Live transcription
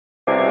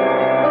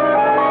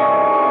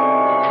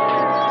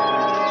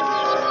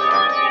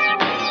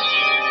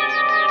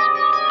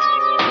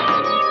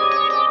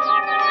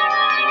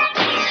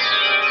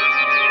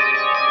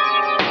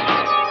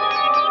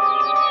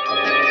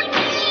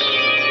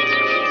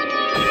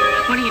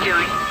you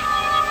doing?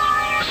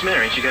 What's the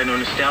matter? Ain't you got no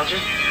nostalgia?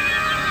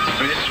 I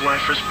mean, this is why I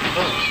first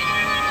proposed.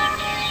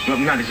 Well,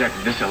 not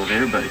exactly this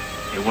elevator, but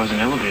it was an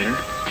elevator.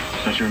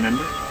 Don't you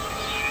remember?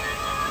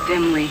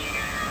 Dimly.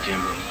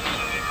 Dimly.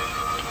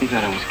 You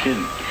thought I was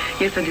kidding.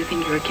 Yes, I do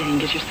think you were kidding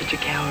because you're such a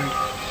coward.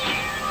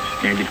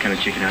 Yeah, I did kind of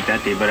chicken out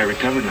that day, but I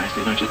recovered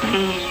nicely, don't you think?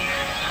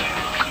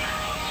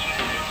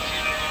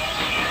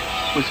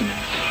 What's the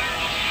matter?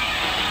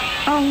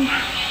 Oh,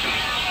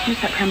 there's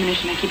that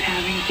premonition I keep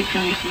having. I keep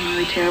feeling something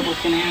really terrible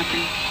is going to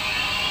happen.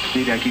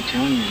 Maybe I keep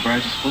telling you,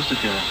 brides are supposed to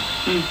feel that.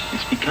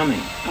 It's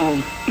becoming. Oh,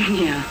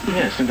 yeah.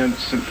 Yeah,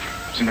 sometimes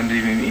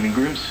even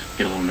grooms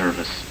get a little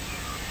nervous.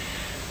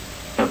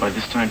 But by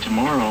this time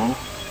tomorrow,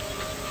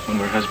 when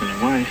we're husband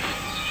and wife,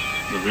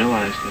 you'll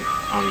realize that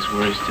all these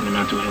worries didn't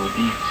amount to a hill of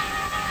beans.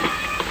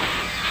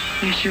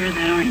 You're sure of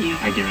that, aren't you?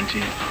 I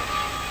guarantee it.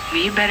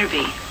 Well, you better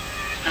be.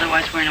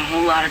 Otherwise, we're in a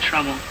whole lot of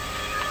trouble.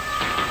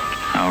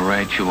 How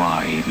right you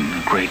are, Eden.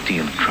 A great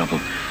deal of trouble.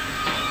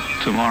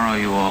 Tomorrow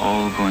you are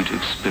all going to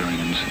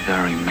experience a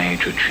very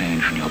major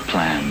change in your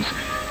plans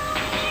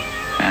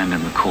and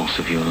in the course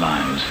of your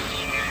lives.